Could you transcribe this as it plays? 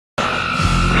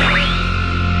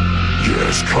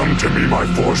come to me, my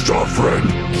four-star friend.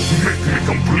 Make me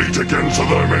complete again so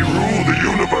that I may rule the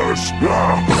universe.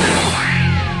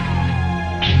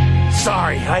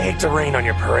 Sorry, I hate to rain on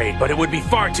your parade, but it would be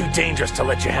far too dangerous to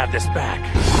let you have this back.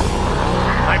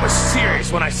 I was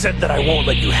serious when I said that I won't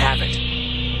let you have it.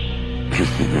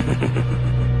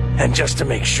 And just to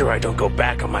make sure I don't go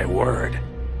back on my word,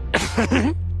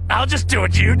 I'll just do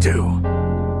what you do.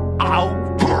 Ow.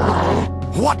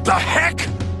 What the heck?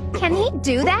 Can he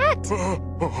do that?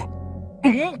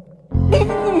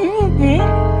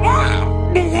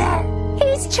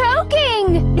 He's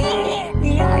choking!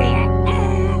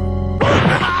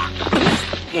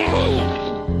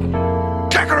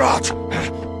 Kakarot!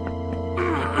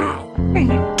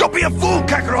 Don't be a fool,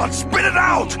 Kakarot! Spit it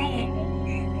out!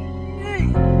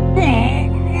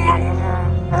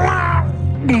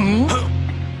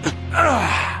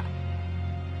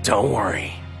 Don't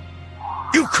worry.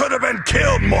 You could have been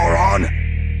killed, moron!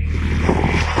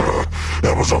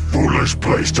 That was a foolish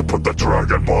place to put the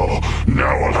Dragon Ball.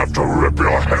 Now I'll have to rip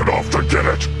your head off to get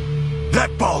it.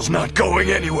 That ball's not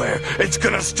going anywhere. It's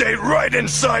gonna stay right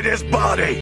inside his body.